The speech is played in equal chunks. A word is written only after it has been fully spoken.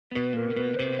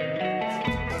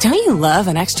Don't you love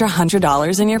an extra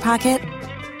 $100 in your pocket?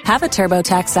 Have a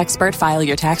TurboTax expert file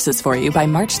your taxes for you by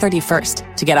March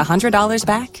 31st to get $100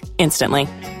 back instantly.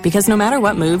 Because no matter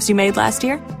what moves you made last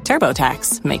year,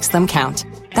 TurboTax makes them count.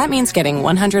 That means getting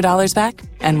 $100 back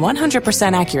and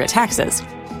 100% accurate taxes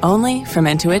only from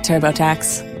Intuit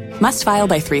TurboTax. Must file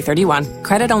by 3/31.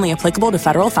 Credit only applicable to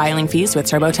federal filing fees with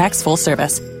TurboTax full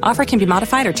service. Offer can be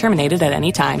modified or terminated at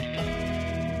any time.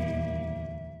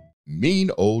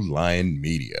 Mean Old Lion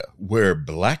Media, where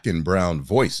black and brown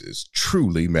voices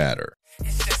truly matter.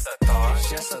 It's just a thought,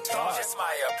 it's just a thought, it's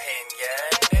my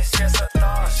opinion. It's just a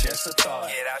thought, it's just a thought.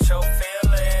 Get out your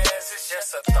feelings, it's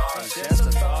just a thought, it's just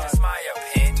a thought. It's my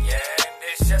opinion.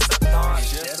 It's just a thought,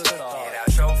 it's just a thought. Get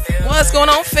out your feelings. What's going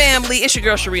on, family? It's your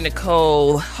girl, Cherie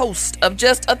Nicole, host of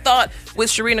Just a Thought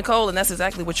with Cherie Nicole, and that's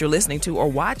exactly what you're listening to or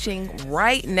watching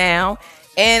right now.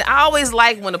 And I always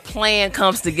like when a plan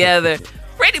comes together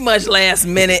pretty much last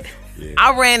minute. Yeah.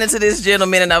 I ran into this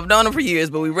gentleman, and I've known him for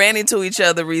years, but we ran into each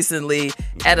other recently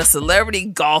at a celebrity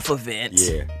golf event.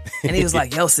 Yeah. And he was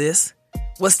like, yo, sis,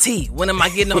 what's tea? When am I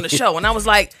getting on the show? And I was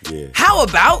like, how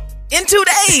about in 2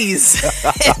 days?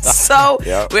 And so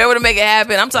we're able to make it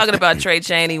happen. I'm talking about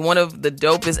Chaney, one of the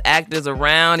dopest actors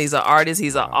around. He's an artist.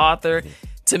 He's an author.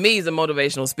 To me, he's a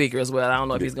motivational speaker as well. I don't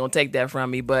know if he's going to take that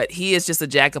from me, but he is just a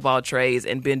jack of all trades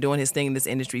and been doing his thing in this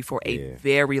industry for a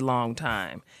very long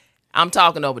time. I'm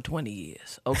talking over 20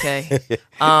 years, okay?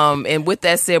 And with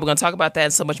that said, we're going to talk about that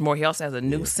and so much more. He also has a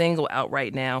new single out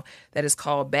right now that is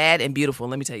called Bad and Beautiful.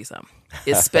 Let me tell you something.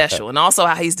 It's special. And also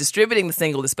how he's distributing the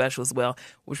single is special as well,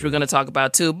 which we're going to talk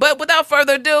about too. But without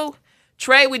further ado,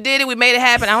 Trey, we did it. We made it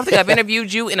happen. I don't think I've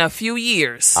interviewed you in a few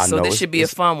years, so this should be a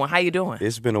fun one. How you doing?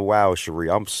 It's been a while, Cherie.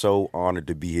 I'm so honored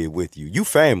to be here with you. You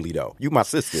family, though. You my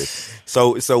sister.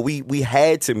 So we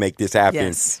had to make this happen.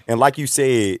 Yes. And like you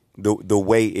said, the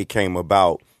way it came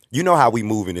about, you know how we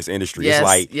move in this industry. Yes, it's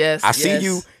like, I see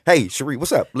you. Hey, Cherie,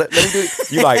 what's up? Let me do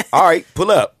it. You're like, all right,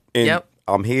 pull up. And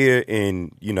I'm here,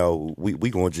 and, you know, we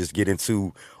going to just get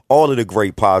into all of the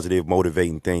great, positive,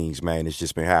 motivating things, man. It's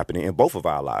just been happening in both of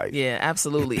our lives. Yeah,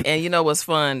 absolutely. And you know what's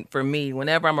fun for me?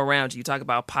 Whenever I'm around you, you talk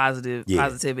about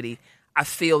positivity. I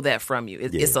feel that from you.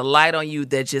 It's a light on you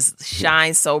that just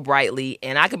shines so brightly.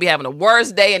 And I could be having the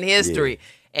worst day in history,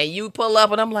 and you pull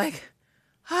up, and I'm like,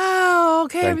 oh,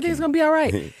 okay, everything's going to be all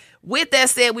right. With that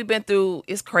said, we've been through,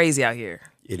 it's crazy out here.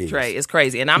 It is. Trey, it's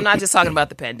crazy. And I'm not just talking about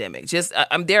the pandemic. Just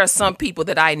there are some people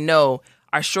that I know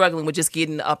are struggling with just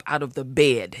getting up out of the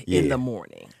bed in the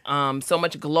morning. So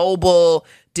much global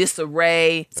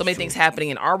disarray, so many things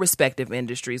happening in our respective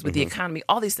industries with the economy,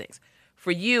 all these things.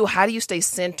 For you, how do you stay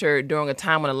centered during a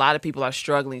time when a lot of people are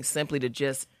struggling simply to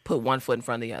just put one foot in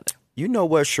front of the other? You know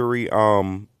what, Cherie?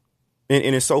 And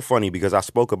it's so funny because I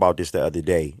spoke about this the other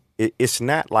day. It's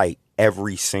not like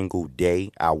every single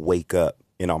day I wake up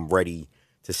and I'm ready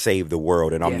to save the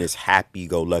world and I'm this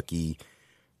happy-go-lucky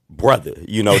brother,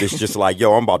 you know, that's just like,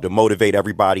 yo, I'm about to motivate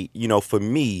everybody. You know, for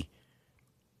me,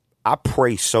 I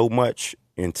pray so much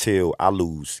until I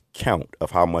lose count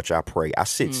of how much I pray. I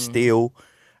sit still.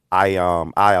 I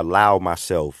allow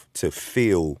myself to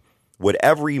feel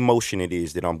whatever emotion it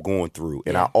is that I'm going through.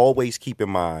 And I always keep in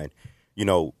mind, you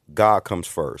know, God comes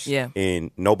first. Yeah.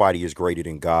 And nobody is greater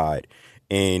than God.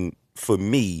 And for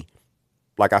me,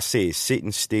 like I said,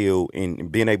 sitting still and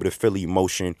being able to feel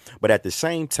emotion, but at the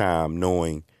same time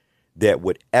knowing that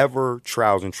whatever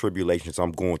trials and tribulations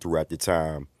I'm going through at the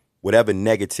time, whatever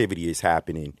negativity is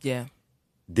happening,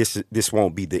 this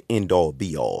won't be the end all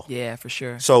be all. Yeah, for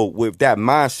sure. So with that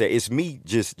mindset, it's me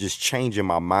just changing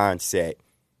my mindset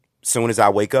soon as I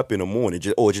wake up in the morning,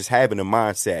 just having a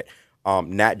mindset,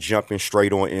 not jumping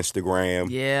straight on Instagram,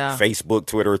 Facebook,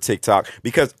 Twitter, or TikTok.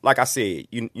 Because like I said,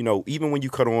 you know, even when you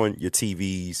cut on your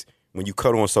TVs, when you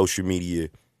cut on social media,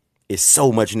 it's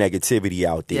so much negativity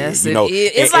out there. Yes, you know,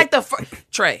 it's like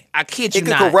Trey, I kid you not.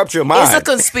 It can corrupt your mind. It's a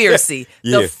conspiracy.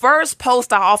 The first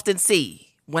post I often see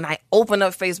when I open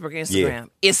up Facebook or Instagram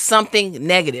is something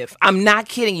negative. I'm not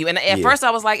kidding you. And at first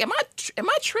I was like, am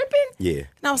I tripping? Yeah.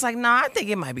 And I was like, nah, I think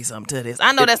it might be something to this.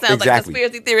 I know that sounds like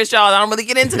conspiracy theorist, y'all. I don't really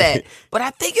get into that. But I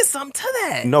think it's something to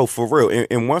that. No, for real.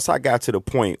 And once I got to the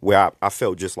point where I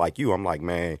felt just like you, I'm like,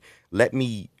 man, let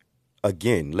me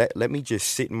just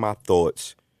sit in my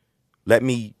thoughts. Let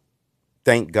me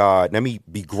thank God. Let me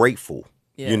be grateful.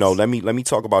 Yes. You know, let me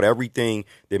talk about everything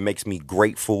that makes me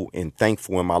grateful and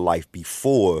thankful in my life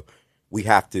before we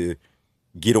have to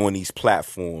get on these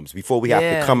platforms, before we have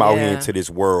to come out here into this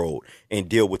world and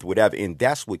deal with whatever. And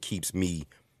that's what keeps me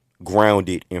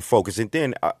grounded and focused. And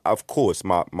then, of course,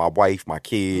 my wife, my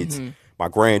kids, my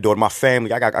granddaughter, my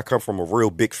family. I come from a real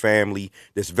big family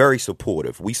that's very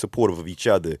supportive. We supportive of each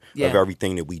other, of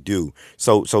everything that we do.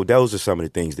 So those are some of the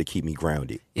things that keep me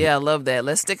grounded. Yeah, I love that.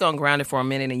 Let's stick on grounded for a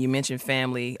minute. And you mentioned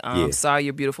family. Saw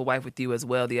your beautiful wife with you as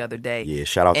well the other day. Yeah,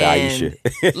 shout out to Aisha.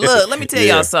 Look, let me tell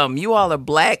y'all something. You all are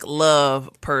black love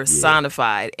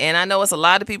personified. And I know it's a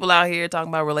lot of people out here talking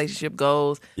about relationship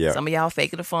goals. Yeah. Some of y'all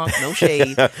faking the funk, no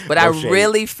shade. But I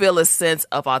really feel a sense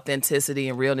of authenticity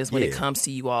and realness when it comes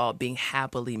to you all being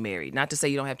happily married. Not to say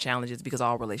you don't have challenges, because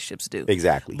all relationships do.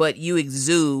 Exactly. But you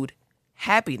exude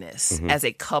happiness as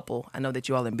a couple. I know that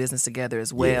you all in business together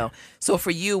as well. So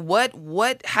for you,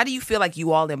 how do you feel like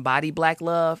you all embody black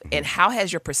love, and how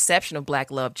has your perception of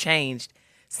black love changed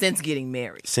since getting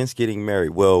married?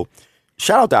 Well,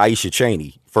 shout out to Aisha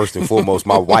Chaney, first and foremost,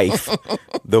 my wife,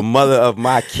 the mother of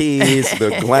my kids,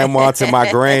 the grandma to my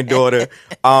granddaughter.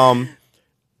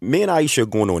 Me and Aisha are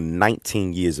going on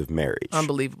 19 years of marriage.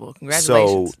 Unbelievable.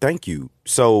 Congratulations. So, thank you.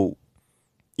 So,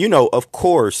 of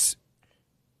course,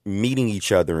 meeting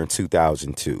each other in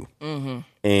 2002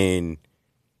 and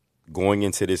going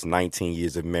into this 19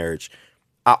 years of marriage,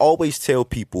 I always tell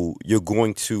people you're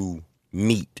going to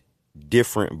meet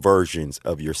different versions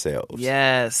of yourselves.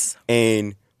 Yes.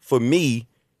 And for me,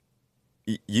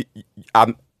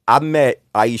 I met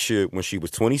Aisha when she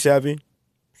was 27.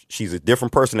 She's a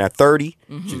different person at 30.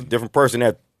 She's a different person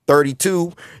at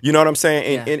 32. You know what I'm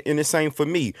saying? And the same for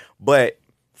me. But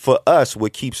for us,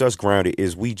 what keeps us grounded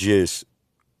is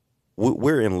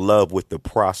we're in love with the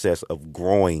process of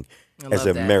growing as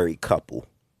a married couple,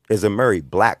 as a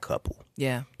married black couple.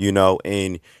 Yeah.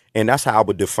 And that's how I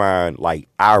would define like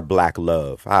our black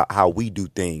love, how we do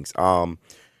things.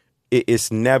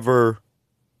 It's never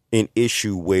an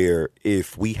issue where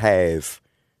if we have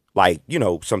like,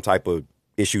 some type of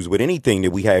issues with anything that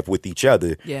we have with each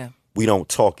other, we don't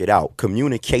talk it out.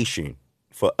 Communication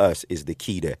for us is the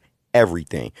key to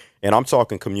everything. And I'm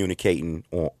talking communicating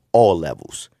on all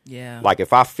levels. Yeah. Like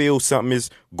if I feel something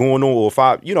is going on, or if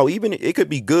I, even it could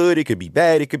be good, it could be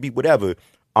bad, it could be whatever,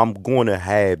 I'm going to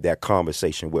have that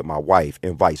conversation with my wife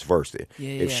and vice versa.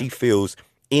 If she feels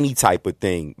any type of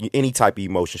thing, any type of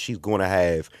emotion, she's going to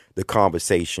have the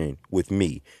conversation with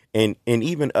me. And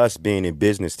even us being in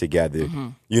business together,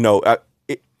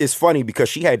 it's funny because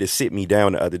she had to sit me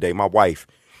down the other day. My wife,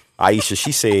 Aisha,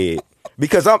 she said,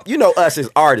 because us as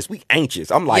artists, we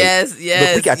anxious. I'm like, look,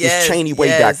 we got this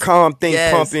ChaneyWay.com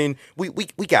thing pumping.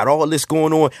 We got all this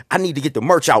going on. I need to get the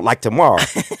merch out like tomorrow.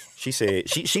 She said,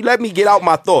 she let me get out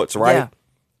my thoughts, right? Yeah.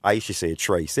 Aisha said,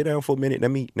 Trey, sit down for a minute.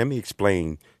 Let me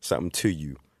explain something to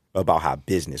you about how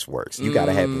business works. You got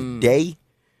to have a day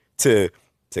to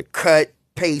cut,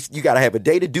 paste. You got to have a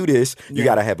day to do this. You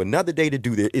got to have another day to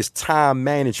do this. It's time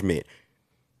management.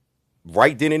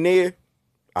 Right then and there,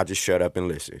 I just shut up and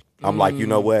listen. I'm like, you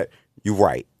know what? You're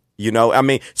right.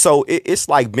 So it's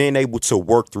like being able to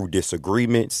work through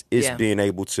disagreements. It's being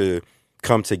able to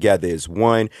come together as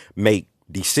one, make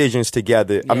decisions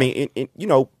together. Yeah. I mean,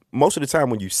 most of the time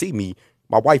when you see me,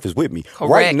 my wife is with me. Correct.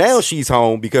 Right now she's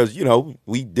home because,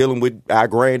 we dealing with our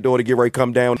granddaughter get ready to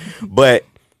come down. But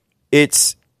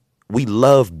we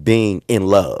love being in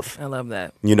love. I love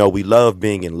that. We love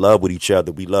being in love with each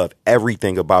other. We love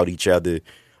everything about each other.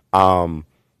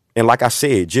 And like I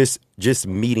said, just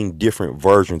meeting different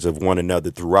versions of one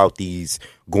another throughout these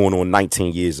going on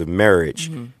 19 years of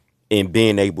marriage and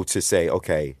being able to say,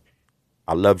 okay,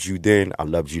 I loved you then, I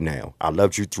loved you now. I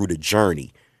loved you through the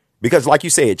journey. Because like you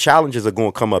said, challenges are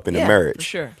going to come up in a marriage. For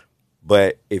sure.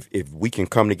 But if we can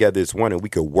come together as one and we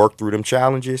could work through them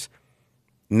challenges,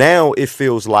 now it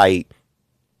feels like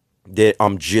that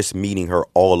I'm just meeting her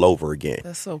all over again.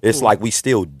 That's so cool. It's like we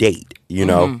still date,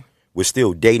 We're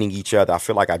still dating each other. I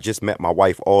feel like I just met my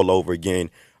wife all over again.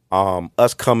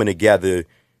 Us coming together,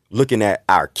 looking at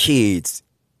our kids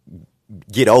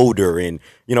get older. And,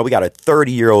 we got a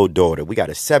 30-year-old daughter. We got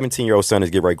a 17-year-old son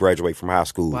that's getting ready to graduate from high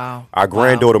school. Wow. Our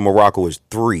granddaughter, Morocco, is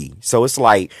 3. So it's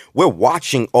like we're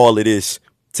watching all of this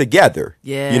together.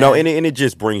 Yeah. And it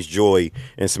just brings joy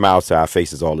and smiles to our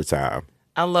faces all the time.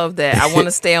 I love that. I want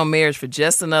to stay on marriage for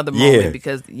just another moment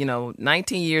because,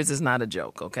 19 years is not a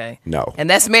joke, okay? No. And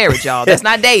that's marriage, y'all. That's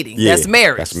not dating. That's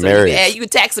marriage. That's marriage. You can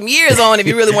tack some years on if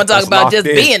you really want to talk about just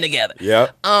being together.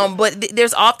 Yeah. But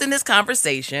there's often this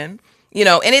conversation,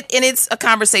 and it's a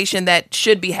conversation that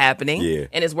should be happening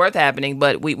and it's worth happening,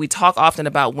 but we talk often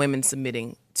about women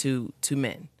submitting to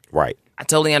men. Right. I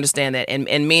totally understand that,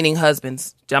 and meaning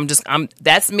husbands.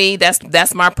 That's me.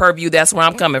 That's my purview. That's where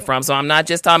I'm coming from. So I'm not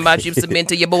just talking about you submitting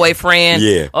to your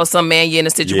boyfriend or some man you're in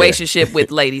a situationship with,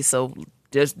 ladies. So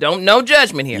just no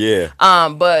judgment here. Yeah.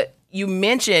 But you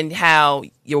mentioned how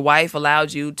your wife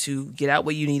allowed you to get out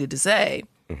what you needed to say,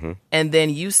 and then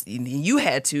you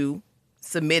had to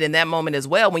submit in that moment as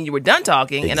well when you were done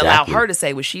talking and allow her to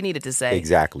say what she needed to say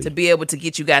to be able to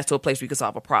get you guys to a place where you could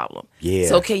solve a problem. Yeah.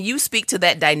 So can you speak to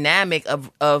that dynamic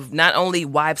of not only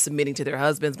wives submitting to their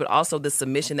husbands, but also the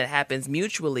submission that happens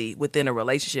mutually within a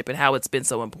relationship and how it's been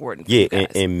so important for you guys?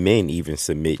 And men even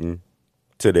submitting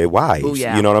to their wives. Ooh,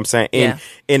 yeah. You know what I'm saying? And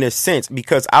in a sense,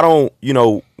 because I don't,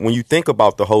 when you think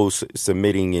about the whole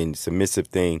submitting and submissive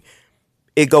thing,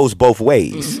 it goes both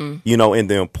ways, and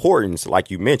the importance, like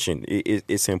you mentioned,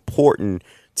 it's important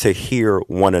to hear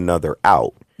one another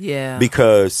out. Yeah.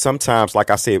 Because sometimes, like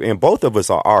I said, and both of us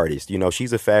are artists.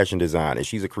 She's a fashion designer.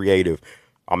 She's a creative.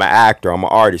 I'm an actor. I'm an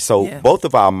artist. So both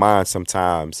of our minds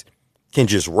sometimes can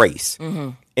just race.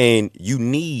 And you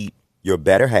need your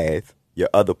better half, your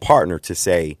other partner, to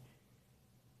say,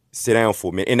 sit down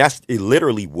for a minute. And that's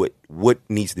literally what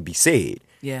needs to be said.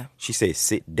 Yeah. She said,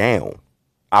 sit down.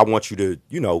 I want you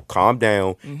to, calm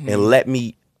down and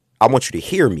I want you to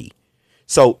hear me.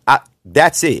 So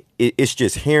that's it. It's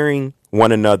just hearing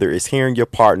one another. It's hearing your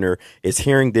partner. It's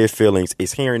hearing their feelings.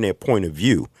 It's hearing their point of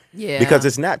view. Yeah. Because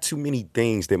it's not too many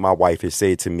things that my wife has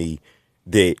said to me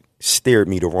that steered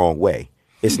me the wrong way.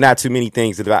 It's not too many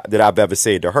things that I've ever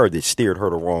said to her that steered her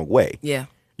the wrong way. Yeah.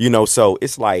 So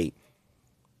it's like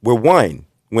we're one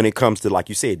when it comes to, like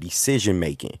you said, decision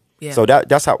making. Yeah. So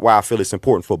that's why I feel it's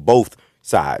important for both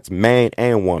sides, man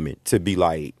and woman, to be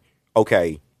like,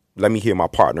 okay, let me hear my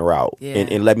partner out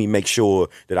and let me make sure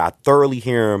that I thoroughly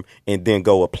hear him and then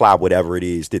go apply whatever it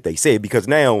is that they say. Because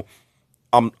now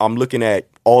I'm looking at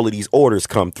all of these orders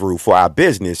come through for our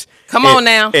business. Come on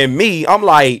now. And me, I'm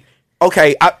like,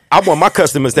 okay, I want my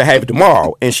customers to have it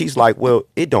tomorrow. And she's like, well,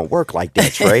 it don't work like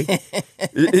that, Trey.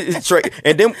 Trey.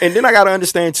 And then I got to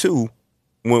understand too,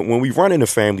 when we run in a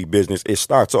family business, it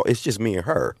starts off, it's just me and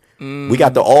her. We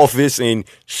got the office and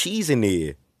she's in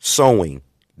there sewing,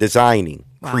 designing,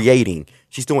 creating.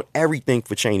 She's doing everything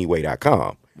for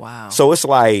ChaneyWay.com. Wow. So it's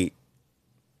like,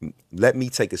 let me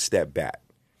take a step back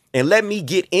and let me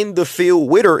get in the field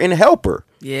with her and help her.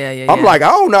 Yeah. I'm like, I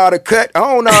don't know how to cut. I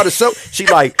don't know how to sew.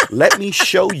 She's like, let me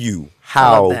show you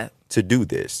how to do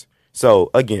this.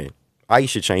 So again,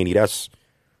 Aisha Chaney, that's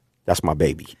my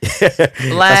baby.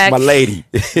 That's my lady.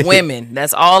 Women.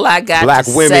 That's all I got black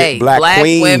to women, say. Black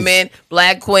queens. Women,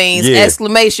 black queens, Yeah.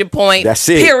 exclamation point, That's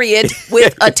it. period,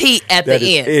 with a T at the That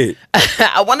end. is it.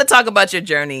 I want to talk about your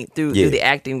journey through the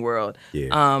acting world.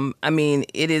 Yeah. I mean,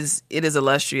 it is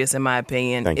illustrious in my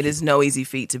opinion. Thank it you. is no easy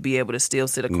feat to be able to still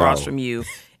sit across from you.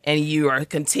 And you are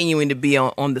continuing to be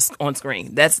on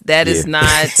screen. That is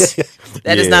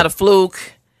not a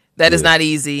fluke. That is not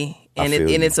easy. And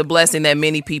it's a blessing that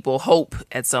many people hope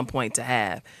at some point to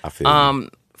have. I feel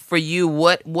for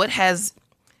you,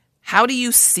 how do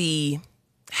you see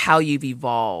how you've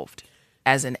evolved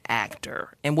as an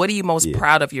actor? And what are you most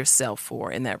proud of yourself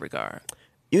for in that regard?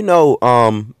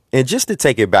 And just to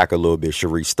take it back a little bit,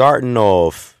 Cherie, starting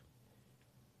off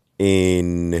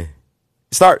when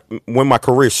my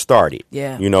career started,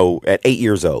 at 8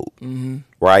 years old,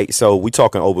 right? So we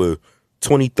talking over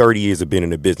 20, 30 years of being in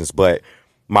the business, but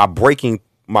my breaking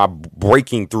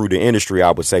through the industry,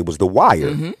 I would say, was The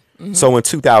Wire. So in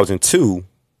 2002,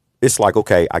 it's like,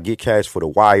 okay, I get cast for The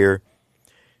Wire.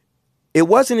 It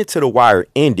wasn't until The Wire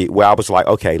ended where I was like,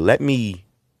 okay, let me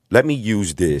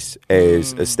use this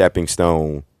as a stepping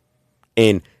stone.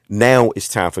 And now it's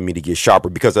time for me to get sharper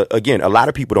because, again, a lot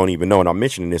of people don't even know, and I'm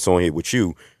mentioning this on here with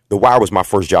you, The Wire was my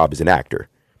first job as an actor.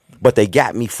 But they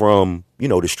got me from,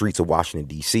 the streets of Washington,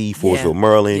 D.C., Forestville,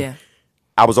 Maryland. Yeah.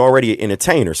 I was already an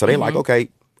entertainer. So they're like, okay,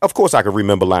 of course I can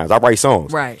remember lines. I write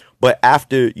songs. Right. But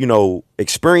after,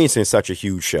 experiencing such a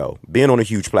huge show, being on a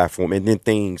huge platform, and then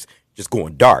things just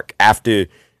going dark after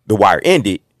The Wire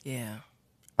ended,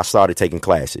 I started taking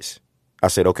classes. I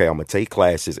said, okay, I'm going to take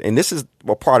classes. And this is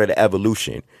a part of the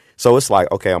evolution. So it's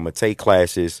like, okay, I'm going to take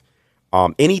classes.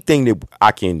 Anything that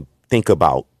I can think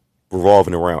about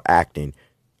revolving around acting,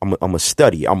 I'm going to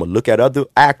study. I'm going to look at other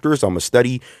actors. I'm going to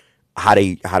study how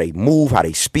they move, how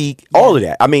they speak, all of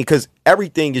that. I mean, because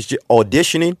everything is just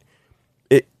auditioning.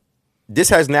 This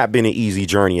has not been an easy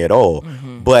journey at all.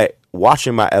 But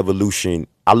watching my evolution,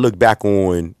 I look back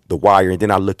on The Wire, and then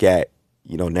I look at,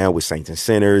 now with Saints and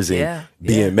Sinners and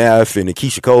BMF and the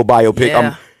Keisha Cole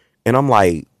biopic. I'm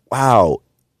like, wow,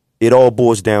 it all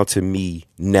boils down to me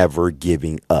never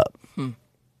giving up.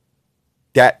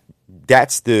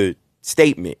 That's the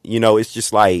statement. It's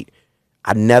just like,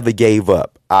 I never gave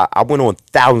up. I went on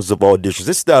thousands of auditions.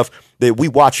 This stuff that we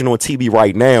watching on TV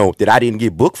right now that I didn't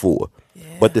get booked for.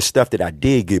 But the stuff that I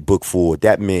did get booked for,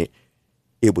 that meant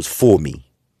it was for me.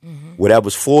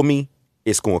 Whatever's for me,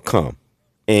 it's going to come.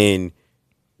 And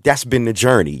that's been the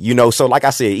journey, So like I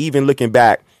said, even looking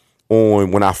back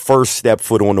on when I first stepped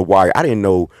foot on the wire, I didn't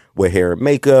know what hair and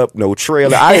makeup, no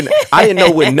trailer. I didn't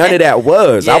know what none of that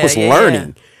was. I was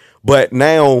learning. But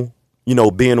now,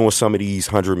 being on some of these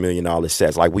 $100 million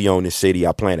sets, like we own the city,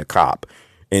 I playing a cop.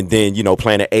 And then,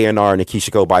 playing an A&R in the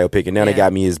Keisha Cole biopic. And now they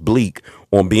got me as Bleak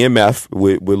on BMF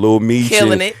with Lil Meech.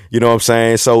 Killing it. You know what I'm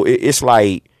saying? So it's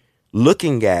like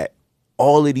looking at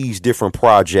all of these different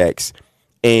projects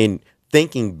and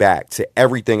thinking back to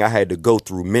everything I had to go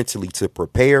through mentally to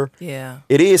prepare. Yeah.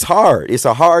 It is hard. It's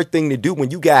a hard thing to do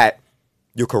when you got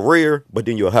your career, but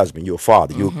then you're a husband, you're a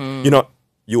father,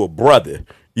 you're a brother.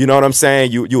 You know what I'm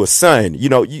saying? You a son.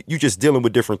 You just dealing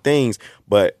with different things.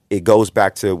 But it goes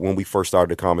back to when we first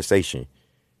started the conversation.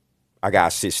 I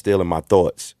gotta sit still in my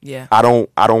thoughts. Yeah. I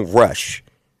don't rush.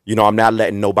 I'm not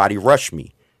letting nobody rush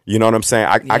me. You know what I'm saying?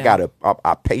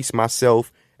 I pace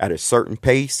myself at a certain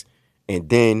pace, and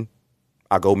then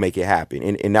I go make it happen.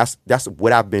 And that's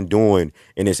what I've been doing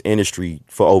in this industry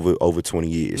for over 20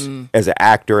 years. As an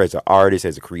actor, as an artist,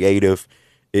 as a creative.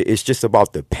 It's just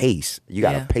about the pace. You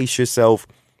gotta pace yourself.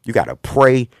 You got to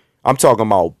pray. I'm talking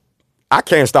about, I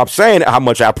can't stop saying how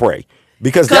much I pray.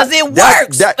 Because it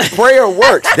works. That prayer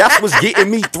works. That's what's getting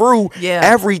me through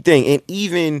everything. And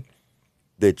even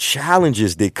the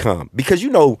challenges that come. Because,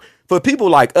 for people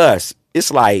like us,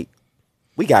 it's like,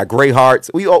 we got great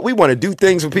hearts. We want to do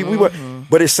things for people.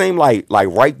 But it seemed like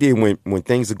right there when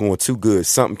things are going too good,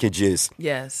 something can just.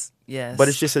 Yes. But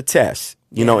it's just a test.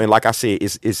 And like I said,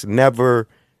 it's never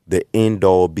the end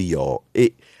all be all.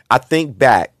 I think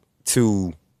back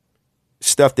to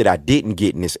stuff that I didn't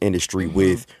get in this industry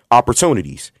with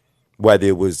opportunities, whether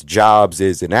it was jobs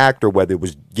as an actor, whether it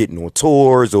was getting on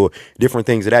tours or different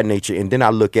things of that nature. And then I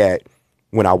look at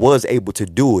when I was able to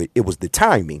do it, it was the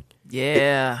timing.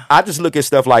 Yeah. I just look at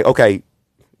stuff like, okay,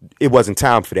 it wasn't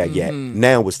time for that yet.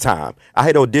 Now it's time. I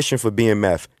had auditioned for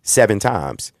BMF 7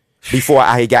 times before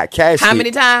I had got casted. How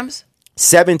many times?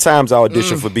 7 times I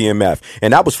auditioned for BMF.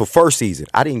 And that was for first season.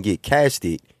 I didn't get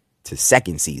casted to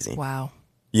second season. Wow.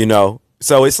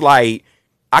 So it's like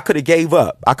I could have gave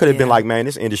up. I could have been like, man,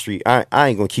 this industry, I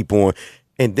ain't gonna keep on.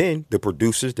 And then the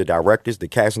producers, the directors, the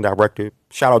casting director,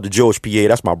 shout out to George Pierre,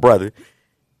 that's my brother.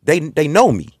 They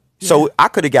know me. So I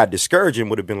could have got discouraged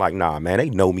and would have been like, nah, man, they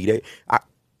know me.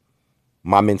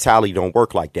 My mentality don't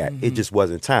work like that. It just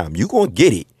wasn't time. You're gonna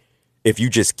get it if you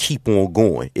just keep on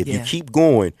going. If you keep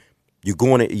going, you're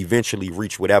going to eventually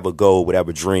reach whatever goal,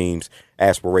 whatever dreams,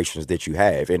 aspirations that you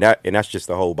have. And that's just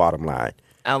the whole bottom line.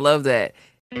 I love that.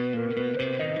 Don't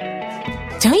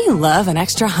you love an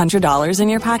extra $100 in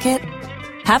your pocket?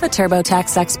 Have a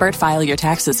TurboTax expert file your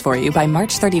taxes for you by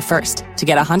March 31st to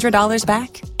get $100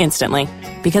 back instantly.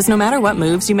 Because no matter what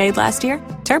moves you made last year,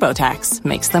 TurboTax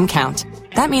makes them count.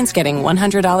 That means getting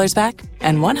 $100 back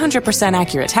and 100%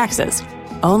 accurate taxes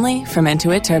only from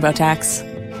Intuit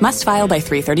TurboTax. Must file by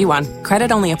 3/31.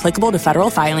 Credit only applicable to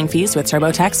federal filing fees with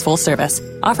TurboTax full service.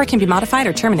 Offer can be modified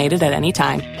or terminated at any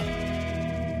time.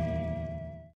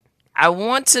 I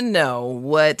want to know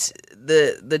what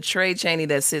the Trey Chaney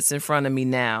that sits in front of me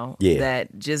now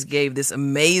that just gave this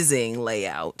amazing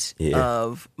layout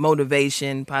of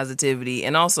motivation, positivity,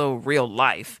 and also real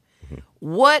life.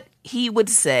 What he would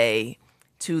say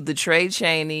to the Trey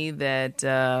Chaney that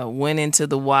went into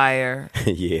the wire,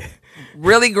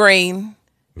 really green,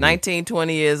 19,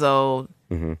 20 years old,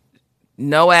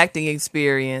 no acting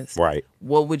experience. Right.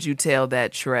 What would you tell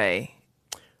that Trey?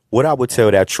 What I would tell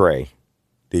that Trey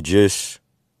that just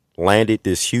landed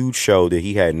this huge show that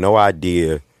he had no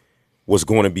idea was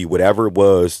going to be whatever it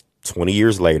was 20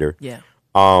 years later. Yeah.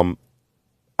 I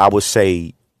would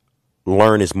say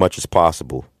learn as much as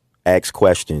possible. Ask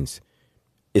questions.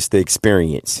 It's the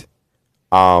experience.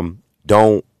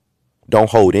 Don't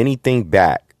hold anything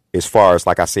back. As far as,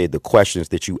 like I said, the questions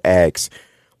that you ask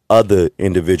other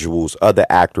individuals, other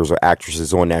actors or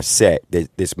actresses on that set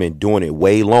that's been doing it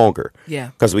way longer.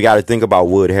 Yeah. Because we got to think about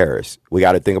Wood Harris. We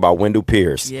got to think about Wendell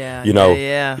Pierce. Yeah.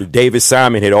 David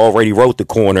Simon had already wrote The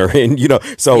Corner, and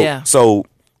so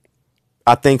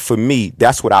I think for me,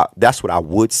 that's what I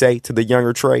would say to the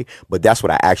younger Trey, but that's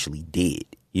what I actually did.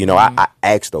 I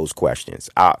asked those questions.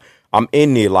 I'm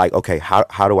in there like, okay,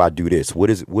 how do I do this? What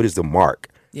is the mark?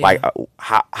 Yeah. Like,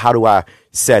 how do I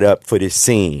set up for this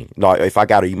scene? Like, if I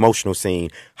got an emotional scene,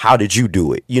 how did you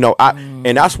do it?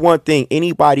 And that's one thing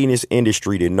anybody in this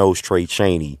industry that knows Trey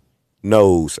Chaney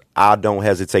knows. I don't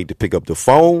hesitate to pick up the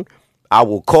phone. I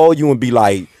will call you and be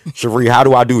like, Cherie, how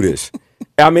do I do this?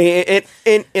 I mean,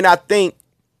 and I think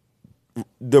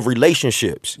the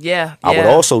relationships. Yeah, I would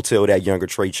also tell that younger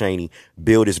Trey Chaney,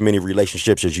 build as many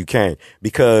relationships as you can,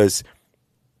 because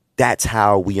that's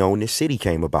how We Own This City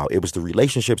came about. It was the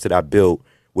relationships that I built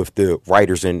with the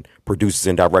writers and producers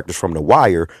and directors from The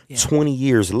Wire. 20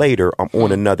 years later, I'm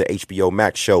on another HBO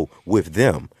Max show with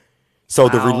them. So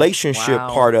the relationship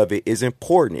part of it is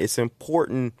important. It's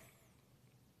important.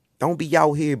 Don't be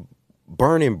out here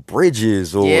burning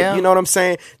bridges or, you know what I'm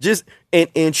saying? Just,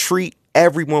 and treat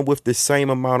everyone with the same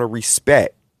amount of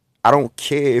respect. I don't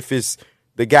care if it's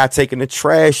the guy taking the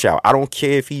trash out. I don't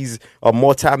care if he's a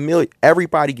multi-million.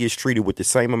 Everybody gets treated with the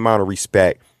same amount of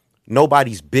respect.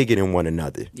 Nobody's bigger than one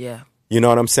another. Yeah. You know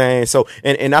what I'm saying? So,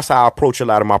 and that's how I approach a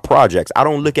lot of my projects. I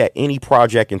don't look at any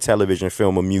project in television,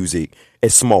 film, or music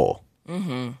as small.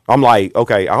 I'm like,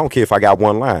 okay, I don't care if I got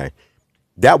one line.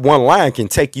 That one line can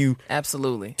take you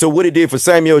absolutely to what it did for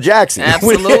Samuel Jackson.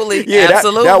 Absolutely. Yeah,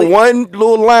 absolutely. That one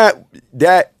little line,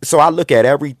 so I look at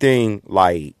everything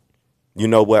like, you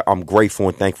know what, I'm grateful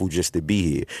and thankful just to be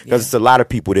here. Because it's a lot of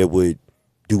people that would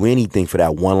do anything for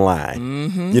that one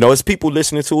line. You know, it's people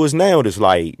listening to us now that's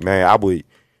like, man, I would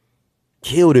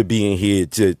kill to be in here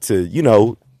to you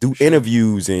know, do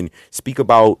interviews and speak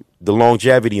about the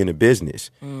longevity in the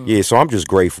business. Yeah, so I'm just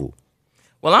grateful.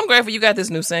 Well, I'm grateful you got this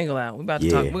new single out. We're about to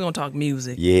talk. We're gonna talk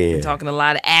music. Yeah, we're talking a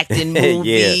lot of acting,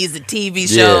 movies, and TV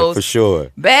shows. Yeah, for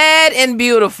sure. Bad and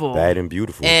Beautiful. Bad and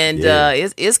Beautiful. And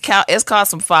it's caught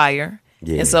some fire.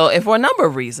 Yeah. And so, and for a number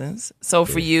of reasons. So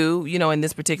for you, you know, in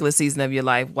this particular season of your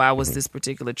life, why was this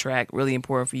particular track really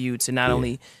important for you to not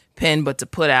only pen but to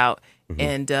put out?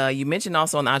 And you mentioned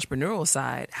also on the entrepreneurial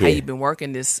side how you've been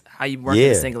working this,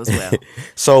 this single as well.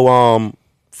 So,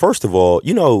 first of all,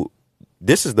 you know,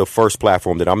 this is the first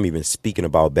platform that I'm even speaking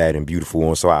about Bad and Beautiful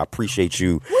on, so I appreciate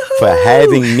you for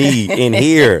having me in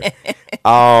here.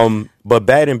 But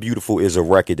Bad and Beautiful is a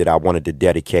record that I wanted to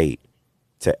dedicate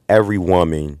to every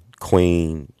woman,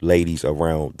 queen, ladies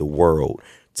around the world,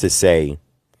 to say,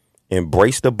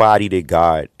 embrace the body that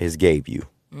God has gave you.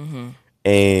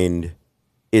 And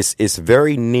it's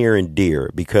very near and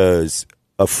dear because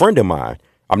a friend of mine,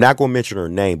 I'm not going to mention her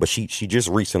name, but she just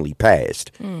recently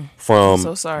passed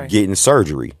from getting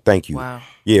surgery. Thank you. Wow.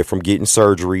 Yeah, from getting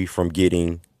surgery, from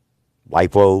getting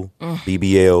lipo,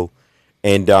 BBL.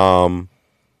 And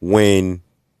when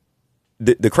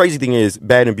the crazy thing is,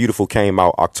 Bad and Beautiful came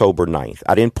out October 9th.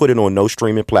 I didn't put it on no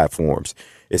streaming platforms.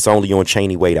 It's only on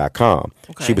ChaneyWay.com.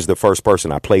 Okay. She was the first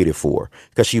person I played it for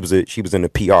because she was in the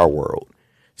PR world.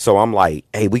 So I'm like,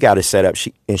 hey, we got to set up.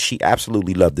 She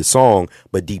absolutely loved the song,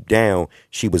 but deep down,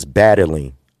 she was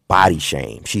battling body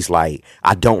shame. She's like,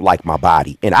 I don't like my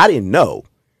body. And I didn't know.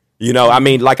 You know, I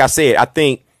mean, like I said, I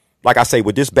think, like I say,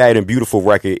 with this Bad and Beautiful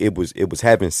record, it was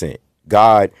heaven sent.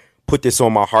 God put this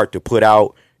on my heart to put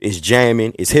out. It's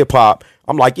jamming. It's hip hop.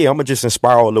 I'm like, yeah, I'm going to just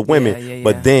inspire all the women. Yeah.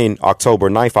 But then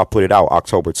October 9th, I put it out.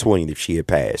 October 20th, she had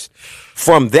passed.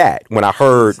 From that, when I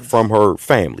heard from her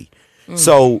family.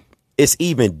 So it's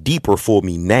even deeper for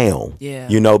me now,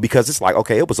 you know, because it's like,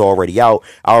 okay, it was already out.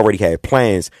 I already had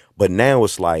plans. But now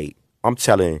it's like, I'm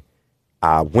telling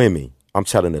our women, I'm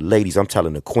telling the ladies, I'm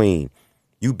telling the queen,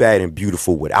 you bad and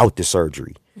beautiful without the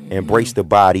surgery. Embrace the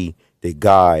body that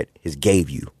God has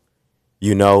gave you,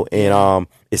 you know, and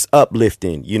it's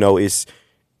uplifting, you know, it's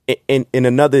in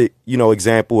another, you know,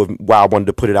 example of why I wanted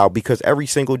to put it out, because every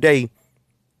single day,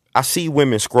 I see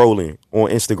women scrolling on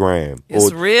Instagram. It's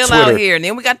or real Twitter. out here. And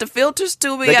then we got the filters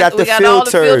too. We got all the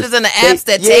filters and the apps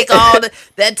that take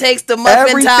that takes the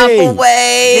muffin top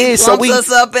away, plumps us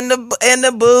up in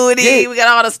the booty. We got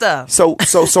all the stuff. So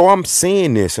I'm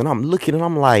seeing this and I'm looking and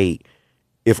I'm like,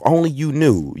 if only you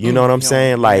knew. You know what I'm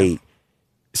saying? Like,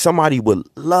 somebody would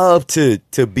love to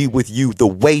be with you the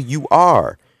way you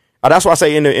are. That's why I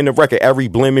say in the record, every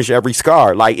blemish, every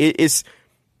scar. Like it's.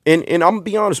 And I'm going to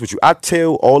be honest with you. I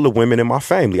tell all the women in my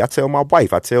family. I tell my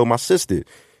wife. I tell my sister.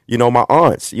 You know, my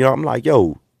aunts. You know, I'm like,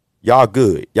 yo, y'all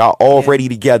good. Y'all already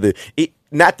together.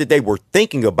 Not that they were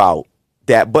thinking about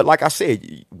that. But like I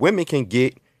said, women can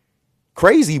get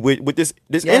crazy with this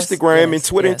Instagram and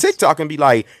Twitter and TikTok and be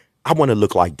like, I want to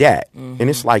look like that. And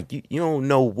it's like, you don't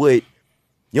know you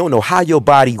don't know how your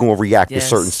body going to react to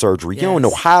certain surgery. You don't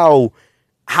know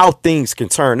how things can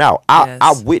turn out.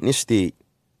 I witnessed it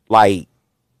like,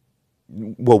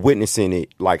 witnessing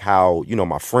it, like how, you know,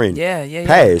 my friend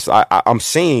passed.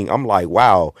 I'm like,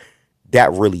 wow,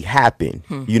 that really happened.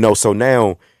 You know, so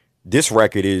now this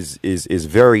record is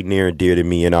very near and dear to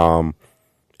me, and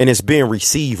it's being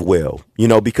received well, you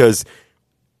know, because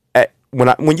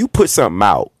when you put something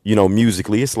out, you know,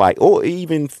 musically, it's like, or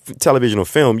even television or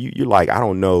film, you're like, I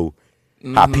don't know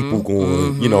how people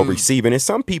going, you know, receiving. And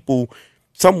some people,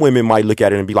 some women might look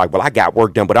at it and be like, well, I got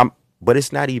work done, but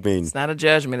it's not even. It's not a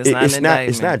judgment. It's not an indictment.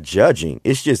 It's not judging.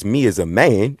 It's just me as a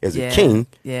man, as a king,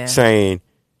 saying,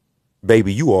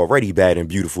 baby, you already bad and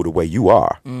beautiful the way you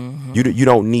are. Mm-hmm. You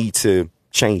don't need to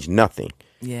change nothing.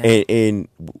 Yeah. And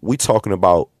we talking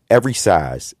about every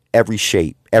size, every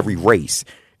shape, every race.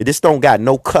 It just don't got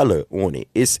no color on it.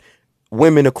 It's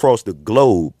women across the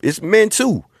globe. It's men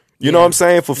too. You know what I'm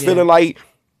saying? For feeling like,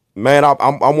 man, I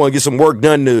want to get some work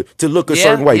done to look a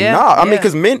certain way. I mean,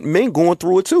 because men going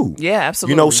through it too. Yeah,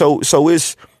 absolutely. You know, so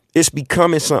it's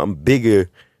becoming something bigger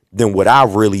than what I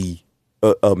really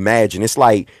imagine. It's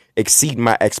like exceeding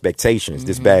my expectations.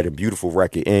 This Bad and Beautiful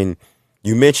record. And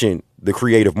you mentioned the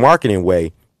creative marketing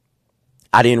way.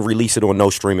 I didn't release it on no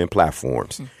streaming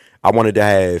platforms. I wanted to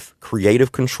have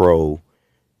creative control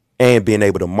and being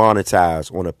able to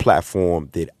monetize on a platform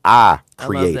that I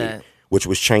created, which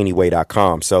was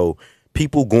ChaneyWay.com. So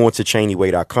people going to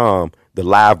ChaneyWay.com, the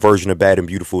live version of Bad and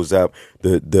Beautiful is up.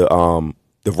 The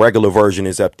regular version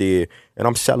is up there, and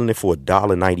I'm selling it for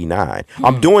 $1.99.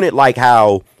 I'm doing it like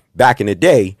how back in the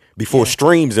day, before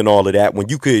streams and all of that, when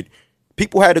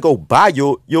people had to go buy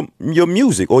your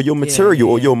music or your material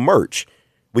or your merch.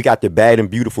 We got the Bad and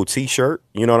Beautiful T-shirt.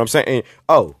 You know what I'm saying?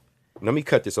 And, let me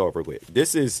cut this off real quick.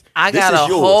 I got a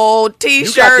whole T-shirt,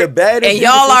 you got the Bad and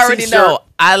y'all already T-shirt. know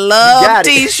I love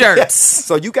T-shirts.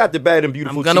 So you got the Bad and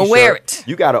Beautiful T-shirt. I'm gonna wear it.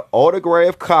 You got an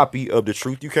autographed copy of The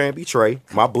Truth You Can't Betray,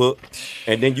 my book,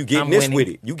 and then you getting this with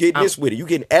it. You getting this with it. You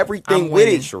getting everything with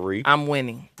it, Cherie. I'm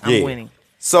winning. I'm winning.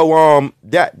 So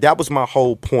that was my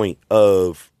whole point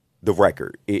of the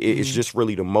record. It's just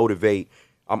really to motivate.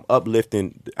 I'm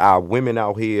uplifting our women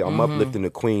out here. I'm uplifting the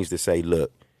queens to say,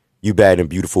 look, you bad and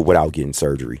beautiful without getting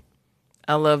surgery.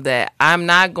 I love that. I'm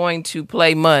not going to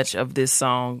play much of this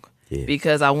song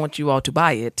because I want you all to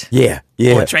buy it. Yeah.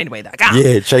 On ChaneyWay.com.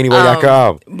 Yeah,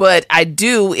 ChaneyWay.com. But I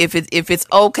do, if it's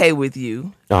okay with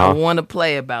you, I want to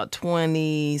play about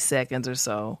 20 seconds or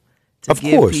so to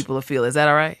give people a feel. Is that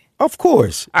all right? Of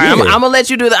course. All right, I'm going to let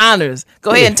you do the honors.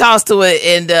 Go ahead and toss to it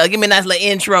and give me a nice little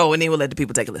intro, and then we'll let the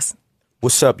people take a listen.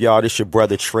 What's up, y'all? This your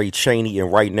brother Trey Chaney,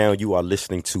 and right now you are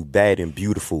listening to Bad and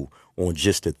Beautiful on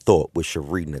Just a Thought with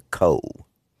Cherie Nicole.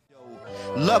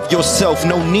 Love yourself,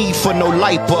 no need for no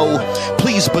lipo.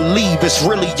 Please believe it's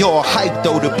really your hype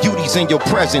though. The beauty's in your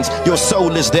presence, your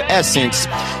soul is the essence.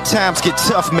 Times get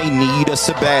tough, may need a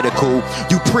sabbatical.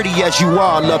 You pretty as you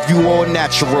are, love you all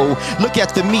natural. Look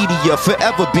at the media,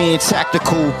 forever being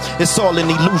tactical. It's all an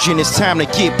illusion, it's time to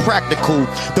get practical.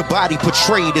 The body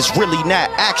portrayed is really not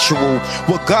actual.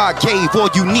 What God gave, all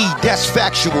you need, that's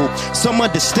factual. Some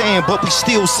understand, but we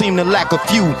still seem to lack a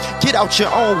few. Get out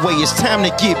your own way, it's time to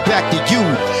get back to you.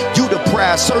 You the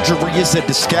pride, surgery is a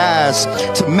disguise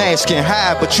to mask and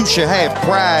hide, but you should have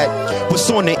pride. What's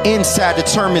on the inside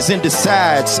determines and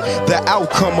decides the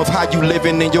outcome of how you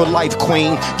living in your life,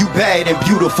 queen. You bad and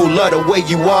beautiful, love the way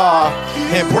you are.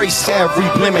 Embrace every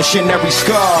blemish and every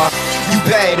scar. You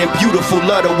bad and beautiful,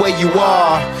 love the way you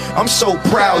are. I'm so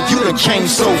proud you done came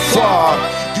so far.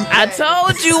 I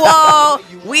told you all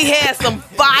we had some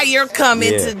fire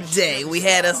coming today. We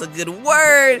had us a good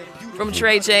word from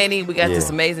Trey Chaney. We got this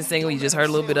amazing single. You just heard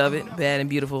a little bit of it. Bad and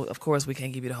Beautiful. Of course, we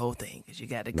can't give you the whole thing because you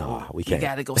got to go. You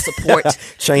got to go support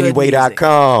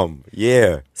ChaneyWay.com.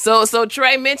 Yeah. So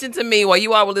Trey mentioned to me while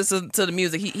you all were listening to the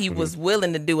music, he was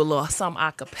willing to do a little some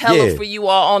acapella for you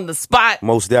all on the spot.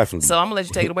 Most definitely. So I'm gonna let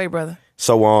you take it away, brother.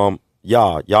 So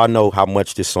y'all know how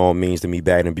much this song means to me.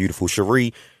 Bad and Beautiful.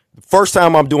 Cherie, first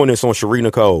time I'm doing this on Cherie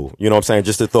Nicole. You know what I'm saying?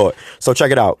 Just a thought. So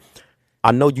check it out.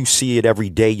 I know you see it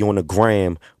every day on the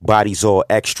gram. Bodies all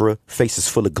extra, faces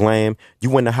full of glam.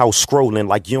 You in the house scrolling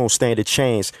like you don't stand a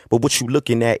chance. But what you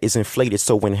looking at is inflated,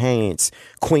 so enhanced.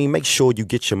 Queen, make sure you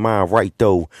get your mind right,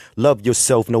 though. Love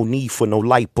yourself, no need for no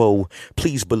lipo.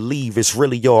 Please believe it's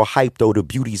really your hype, though. The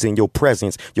beauty's in your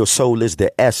presence. Your soul is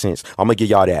the essence. I'm going to give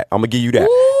y'all that. I'm going to give you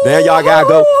that. There y'all got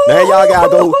to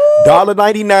go.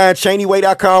 $1.99,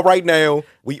 ChaneyWay.com right now.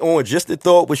 We on Just a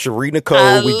Thought with Cherie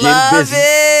Nicole. We getting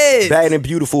busy. Bad and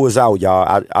Beautiful is out,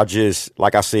 y'all. I just,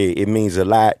 like I said, it means a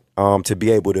lot to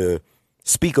be able to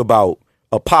speak about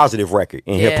a positive record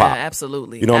in hip hop.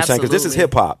 Absolutely. You know what I'm saying? Because this is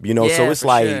hip hop, you know? So it's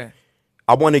like,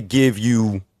 I want to give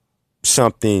you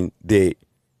something that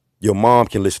your mom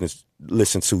can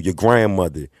listen to, your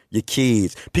grandmother, your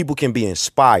kids. People can be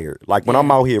inspired. Like when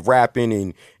I'm out here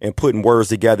rapping and putting words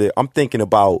together, I'm thinking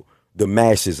about the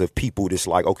masses of people that's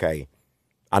like, okay,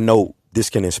 I know this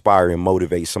can inspire and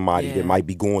motivate somebody that might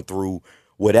be going through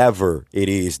whatever it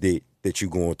is that you're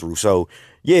going through. So,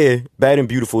 yeah, Bad and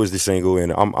Beautiful is the single,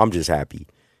 and I'm just happy.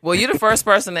 Well, you're the first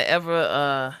person to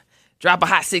ever drop a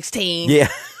Hot 16. Yeah.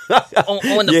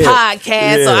 on the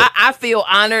podcast. So I feel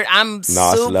honored. I'm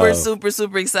super, super,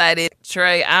 super excited.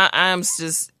 Trey, I'm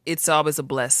just, it's always a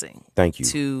blessing. Thank you.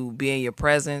 To be in your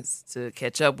presence, to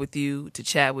catch up with you, to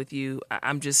chat with you.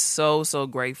 I'm just so, so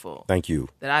grateful. Thank you.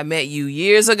 That I met you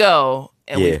years ago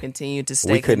and we've continued to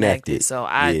stay connected. So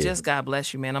God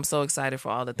bless you, man. I'm so excited for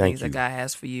all the things that God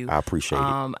has for you. I appreciate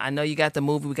it. I know you got the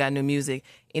movie, we got new music.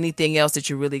 Anything else that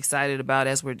you're really excited about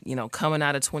as we're, coming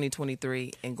out of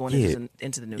 2023 and going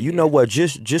into the new year? You know what?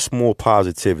 Just more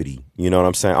positivity. You know what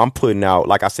I'm saying? I'm putting out,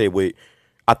 like I said,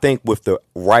 I think with the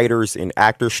writers and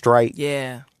actors strike,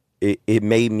 it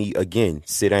made me, again,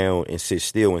 sit down and sit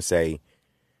still and say,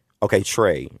 okay,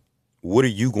 Trey, what are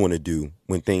you going to do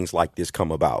when things like this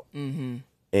come about? Mm-hmm.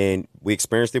 And we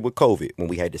experienced it with COVID when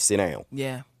we had to sit down.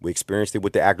 Yeah. We experienced it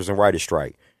with the actors and writers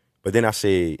strike. But then I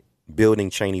said, building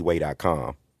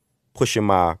ChaneyWay.com, pushing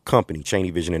my company, Chaney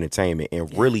Vision Entertainment,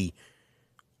 and really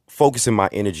focusing my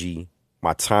energy,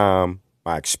 my time,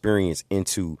 my experience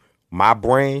into my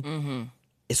brand. Mm-hmm.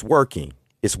 It's working.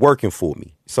 It's working for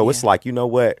me. So it's like, you know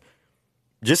what?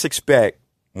 Just expect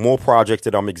more projects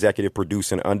that I'm executive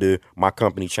producing under my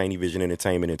company, Chaney Vision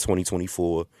Entertainment, in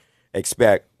 2024.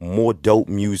 Expect more dope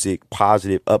music,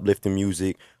 positive, uplifting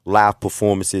music, live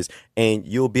performances, and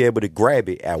you'll be able to grab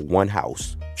it at one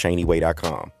house,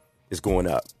 ChaneyWay.com. It's going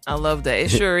up. I love that.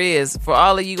 It sure is. For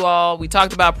all of you all, we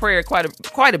talked about prayer quite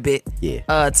a bit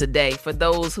today. For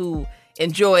those who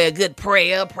enjoy a good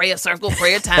prayer circle,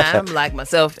 prayer time, like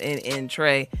myself and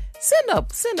Trey, send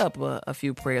up a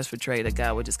few prayers for Trey, that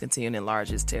God would just continue to enlarge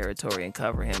his territory and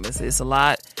cover him. It's a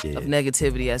lot of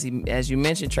negativity, as you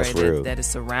mentioned, Trey, that is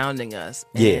surrounding us.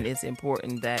 And it's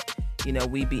important that,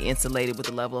 we be insulated with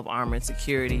a level of armor and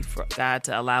security for God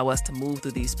to allow us to move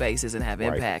through these spaces and have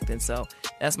impact. And so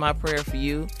that's my prayer for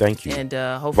you. Thank you. And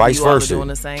hopefully you all are doing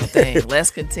the same thing.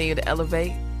 Let's continue to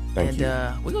elevate. Thank you.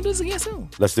 We're going to do this again soon.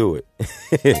 Let's do it.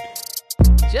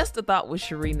 Just a Thought with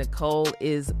Cherie Nicole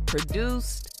is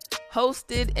produced,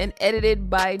 hosted, and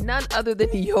edited by none other than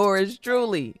yours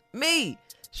truly, me,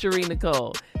 Cherie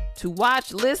Nicole. To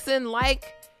watch, listen,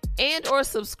 like, and or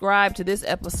subscribe to this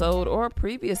episode or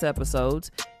previous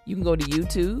episodes, you can go to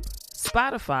YouTube,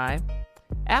 Spotify,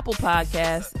 Apple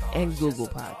Podcasts, and Google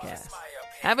Podcasts.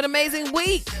 Have an amazing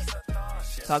week.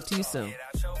 Talk to you soon.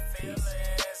 Peace.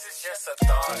 It's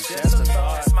just a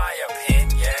thought. It's my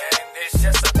opinion. It's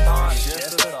just a thought. It's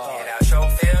just a thought. Get out your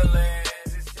feelings.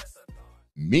 It's just a thought.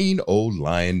 Mean Old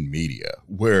Lion Media,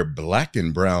 where black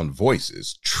and brown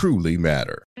voices truly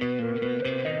matter.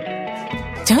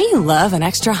 Don't you love an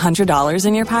extra $100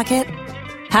 in your pocket?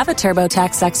 Have a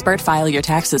TurboTax expert file your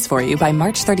taxes for you by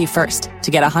March 31st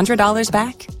to get $100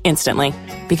 back instantly.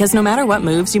 Because no matter what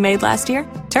moves you made last year,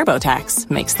 TurboTax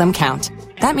makes them count.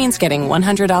 That means getting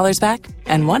 $100 back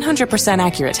and 100%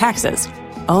 accurate taxes,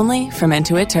 only from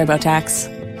Intuit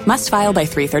TurboTax. Must file by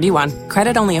 3/31.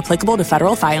 Credit only applicable to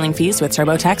federal filing fees with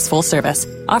TurboTax full service.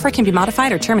 Offer can be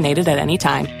modified or terminated at any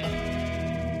time.